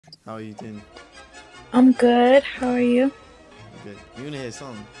How are you doing? I'm good. How are you? Good. You wanna hear a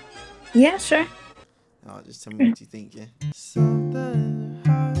song? Yeah, sure. Oh, just tell me what you think, yeah? Something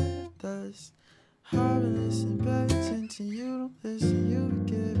hard does. Haven't listened back attention. You don't listen. You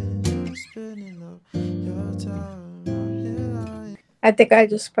giving. You spending up your time. Here I think I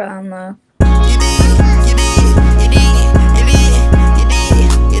just put on the. you did, you did, you did, you did, you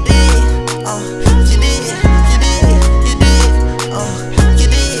did, you did. You did, you did, you did. You did.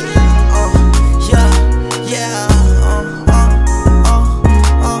 Yeah, yeah.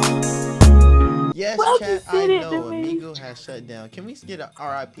 Yes, Well, chat. just I did it to know. me. Amigo has shut down. Can we get a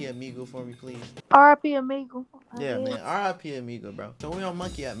RIP Amigo for me, please? R.I.P. Amigo. Yeah, man. RIP Amigo, bro. So we on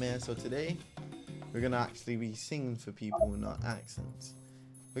Monkey App, man. So today we're gonna actually be singing for people in our accents.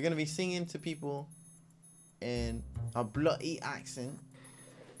 We're gonna be singing to people in a bloody accent,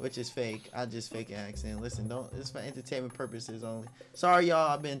 which is fake. I just fake an accent. Listen, don't. It's for entertainment purposes only. Sorry, y'all.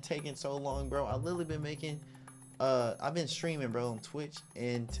 I've been taking so long, bro. I literally been making. I've been streaming, bro, on Twitch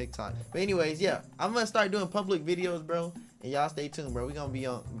and TikTok. But anyways, yeah, I'm gonna start doing public videos, bro. And y'all stay tuned, bro. We're gonna be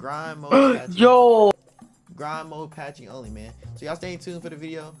on grind mode patching. Yo. Grind mode patching only, man. So y'all stay tuned for the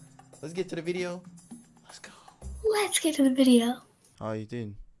video. Let's get to the video. Let's go. Let's get to the video. How are you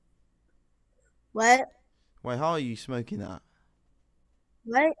doing? What? Wait, how are you smoking that?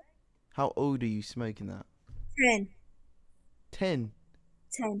 What? How old are you smoking that? 10. 10.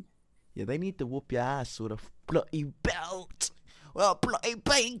 10. Yeah, they need to whoop your ass with a bloody belt. Well, bloody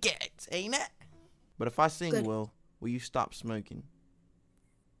blanket, ain't it? But if I sing, Good. will you stop smoking?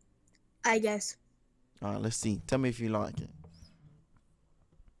 I guess. Alright, let's see. Tell me if you like it.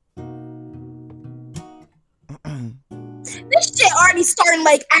 This shit already starting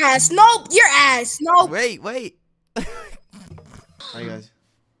like ass. Nope, your ass. Nope. Wait. How you guys?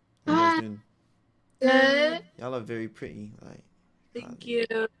 How you guys doing? Good. Y'all are very pretty. Like, Thank you.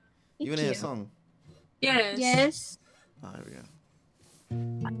 you wanna hear a song? Yes. Yes. Oh, there we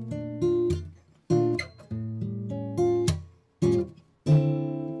go.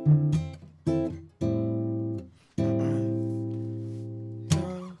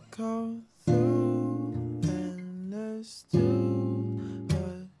 You'll go through and let's do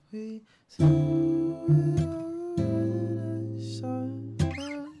what we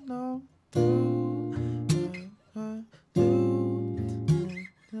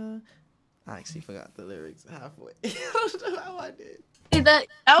I actually forgot the lyrics halfway. I don't know how I did. That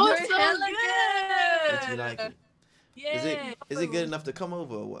was You're so hella good. But you like it? Yeah. Is it good enough to come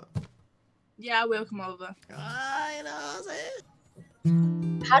over or what? Yeah, I will come over. I know what I'm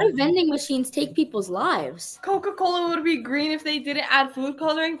saying. How do vending machines take people's lives? Coca-Cola would be green if they didn't add food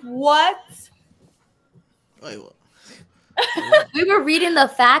coloring. What? Wait, what? We were reading the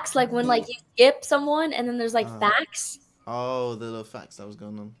facts, like when like you skip someone and then there's like Uh-huh. facts. Oh, the little facts that was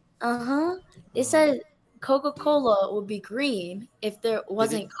going on. Uh-huh. It said Coca-Cola would be green if there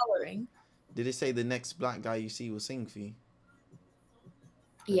wasn't coloring. Did it say the next black guy you see will sing for you?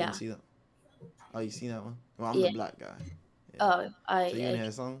 I Yeah. didn't see that. Oh, you seen that one? Well, I'm Yeah. the black guy. Yeah. Oh, So you wanna hear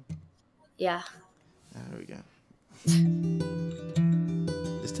a song? yeah. There we go.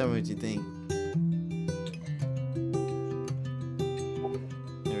 Just tell me what you think.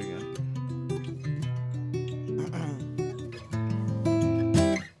 There we go.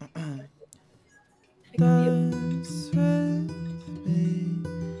 Dance with me,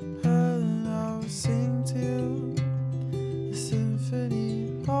 and I'll sing to you a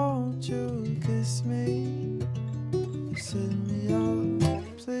symphony. Won't you kiss me? Send me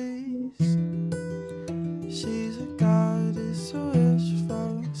out, please. She's a goddess, a wish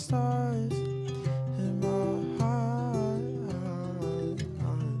from the stars in my heart.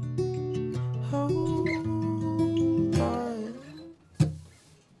 Oh, heart.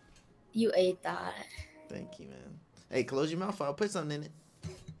 You ate that. Thank you, man. Hey, close your mouth. I'll put something in it.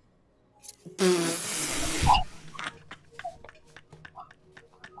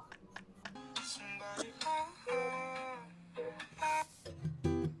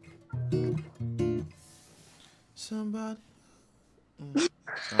 Somebody.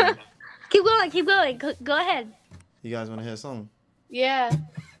 Sorry. Keep going, keep going. Go ahead. You guys want to hear a song? Yeah.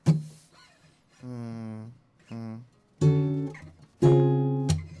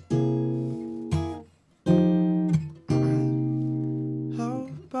 How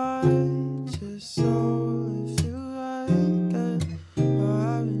about your soul if you like it? Or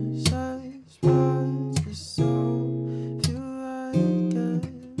having sex by your soul if you like it?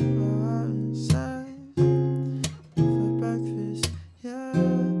 Or having sex for breakfast, yeah.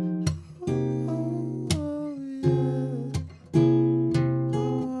 Oh,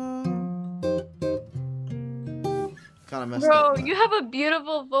 yeah. you have a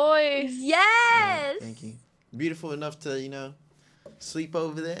beautiful voice. Yes. Thank you. Beautiful enough to, you know, sleep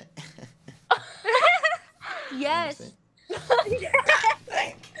over there. Yes.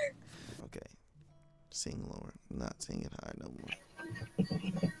 Okay. Sing lower. Not singing high no more.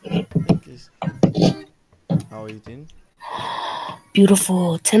 How are you doing?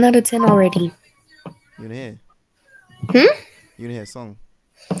 Beautiful. 10 out of 10 already. You wanna hear? Hmm? You wanna hear a song?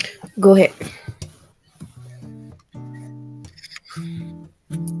 Go ahead.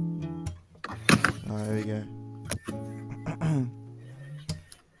 Alright, here we go.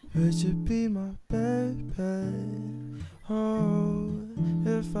 Would you be my baby? Oh,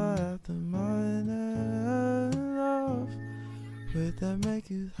 if I had the money and love, would that make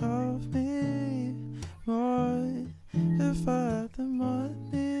you love me more? If I had the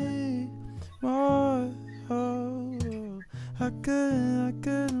money more, oh, I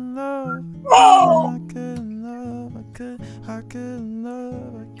couldn't love, I couldn't love, I couldn't love, I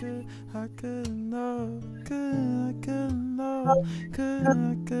couldn't love, I couldn't love,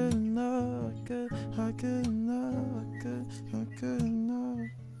 I couldn't love, I couldn't love.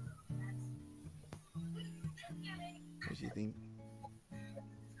 What do you think?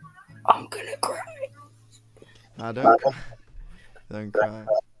 I'm gonna cry. Nah, don't cry. Don't cry.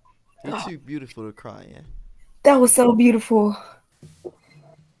 You're too beautiful to cry, yeah? That was so beautiful.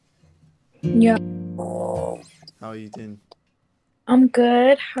 Yeah. How are you doing? I'm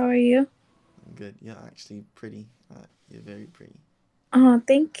good. How are you? I'm good. You're actually pretty. You're very pretty. Oh,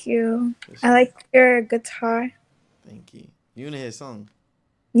 thank you. Just- I like your guitar. Thank you. You wanna hear a song?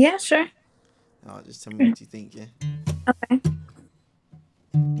 Yeah, sure. Oh, just tell me what you think, yeah? Okay.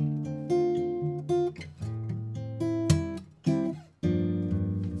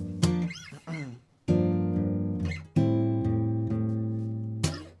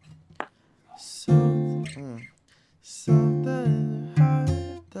 Something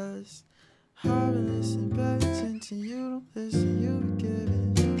hard does. Haven't listened back attention. You don't listen. You be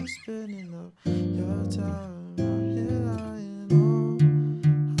giving. You spinning up your time. Out here lying.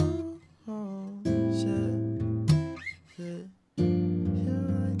 Oh, shit. You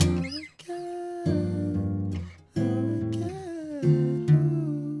like love again.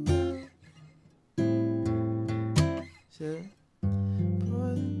 Shit.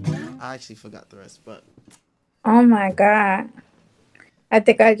 I actually forgot the rest, but. Oh my god. I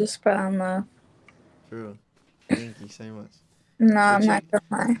think I just fell in love. For real. Thank you so much. No, I'm not gonna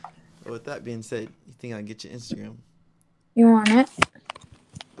lie. With that being said, you think I'll get your Instagram? You want it?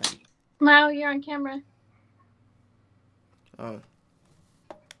 Smile, you're on camera. Oh.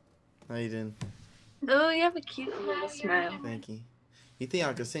 How you doing? Oh, you have a cute little smile. Thank you. You think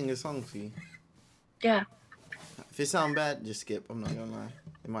I could sing a song for you? Yeah. If it sound bad, just skip. I'm not gonna lie.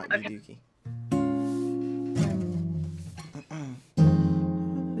 It might be dookie.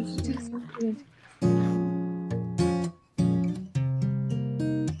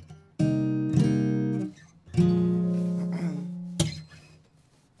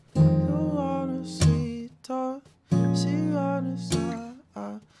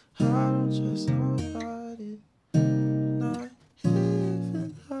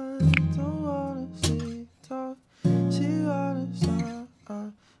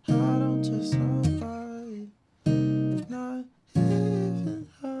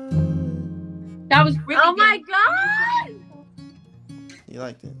 That was really Oh good. my god! You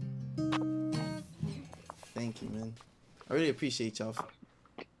liked it? Thank you, man. I really appreciate y'all.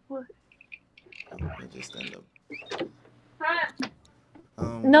 What? I'll just stand up.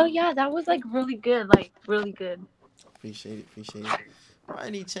 No, yeah, that was like really good. Like, really good. Appreciate it. By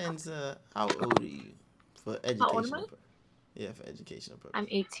any chance, how old are you? For old am I? educational purposes. Yeah, for educational purposes. I'm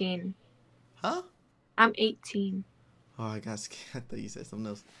 18. Huh? I'm 18. Oh, I got scared. I thought you said something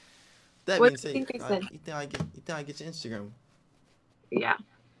else. That What being do you said, think I said? you think I get your Instagram? Yeah.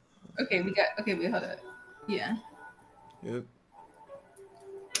 Okay, wait, hold up. Yeah. Yep.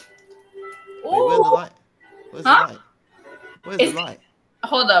 Wait, where's the light? Where's Huh? the light? Where's the light?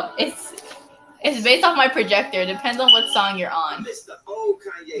 Hold up. It's based off my projector. It depends on what song you're on.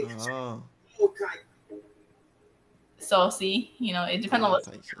 Oh. So see, it depends on what.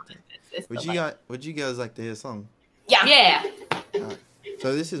 Would you guys like to hear a song? Yeah. Alright.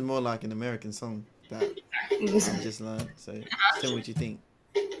 So this is more like an American song that I just learned. So tell me what you think.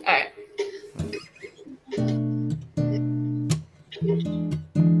 All right.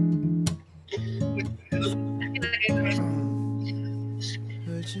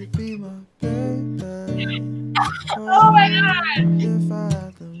 Would you be my baby? Oh my god. If I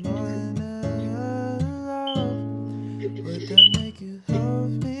had the money and love, would that make you love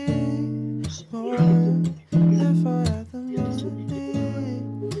me more? If I had the money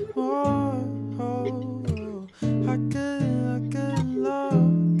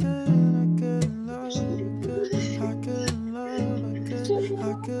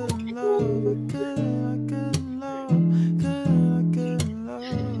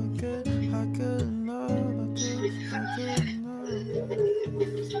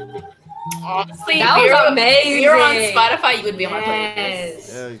Honestly, That was amazing. If you're on Spotify, you would be on my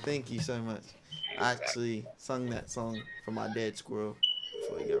playlist. Oh, thank you so much. I actually sung that song for my dead squirrel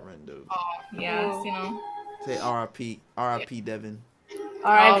before he got run over. Yes, you know. Say R.I.P. Devin.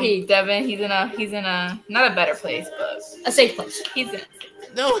 R.I.P. Devin. He's in a not a better place, but A safe place. he's in.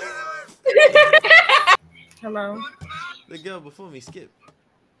 No. Hello. The girl before me, Skip.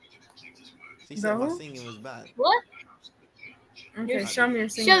 She said my No? singing was bad. What? Okay, show me your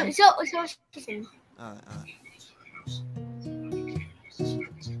singing. Show what she's singing. Alright.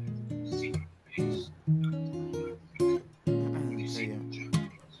 There you go.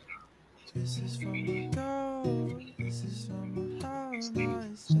 This is from my girl. This is from my house.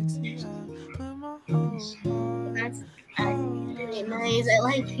 Nice, sexy eye. With my whole heart. That's really nice. I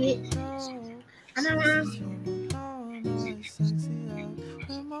like it. I know.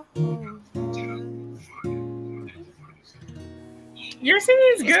 Your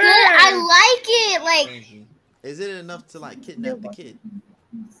singing's It's good. good. I like it. Like Thank you. Is it enough to like kidnap the kid?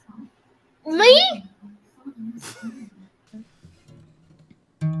 me.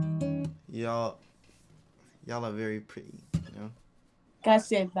 Y'all are very pretty, you know? God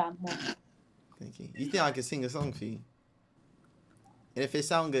said that more. Thank you. You think I could sing a song for you? And if it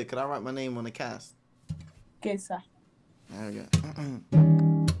sound good, could I write my name on the cast? Okay, sir. There we go.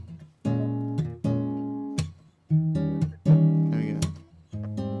 There we go.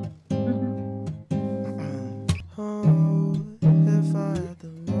 Oh, if I had the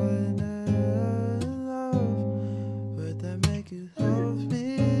money, love, would that make you love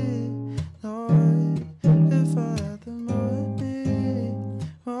me? No, if I had the money,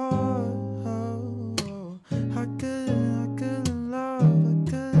 I couldn't love, I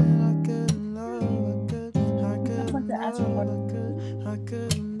couldn't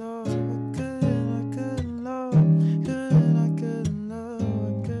love,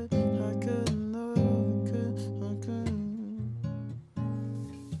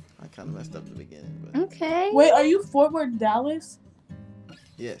 I kind of messed up the beginning, but Okay. Wait, are you Fort Dallas?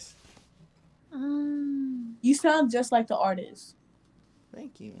 yes. You sound just like the artist.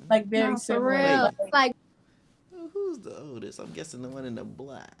 Thank you, man. Like very No, for similar. real. Like Who's the oldest? I'm guessing the one in the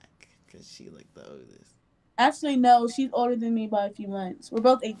black, cause she like the oldest. Actually, no, she's older than me by a few months. We're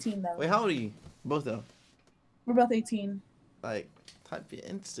both 18 though. Wait, how old are you? Both of them. We're both 18. Like, type your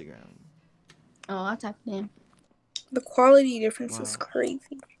Instagram. oh, I typed it in. The quality difference is Wow.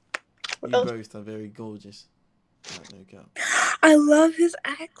 crazy. You both are very gorgeous. Like, no cap. I love his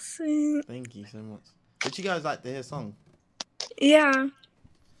accent. Thank you so much. But you guys like to hear song? Yeah.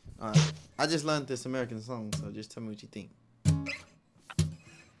 Alright. I just learned this American song, so just tell me what you think.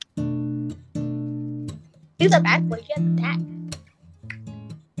 He's a bad boy. He has a back.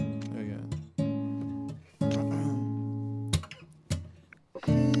 There we go.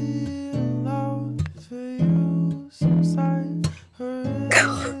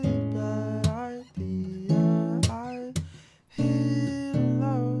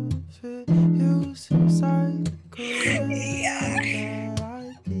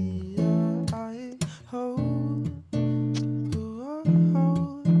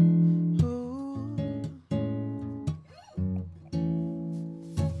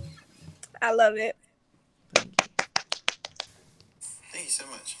 I love it. Thank you so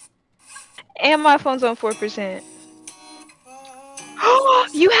much. And my phone's on 4%. Oh,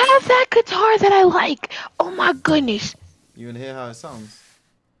 you have that guitar that I like. Oh my goodness. You wanna hear how it sounds?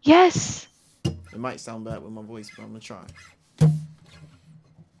 Yes. It might sound bad with my voice, but I'm gonna try.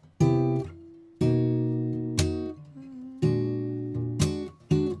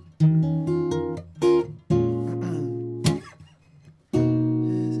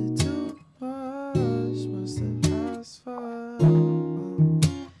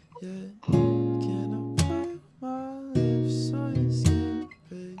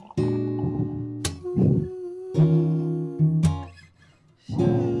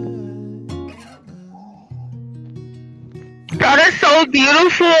 That is so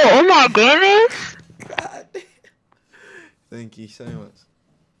beautiful. Oh my goodness. God. Thank you so much.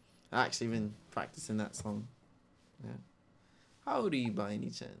 I actually been practicing that song. Yeah. How old are you by any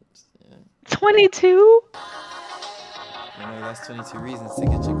chance? Yeah. 22. I know that's 22 reasons to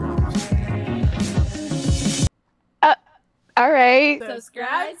get your grams. All right.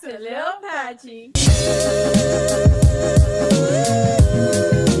 Subscribe to Lil Patchy.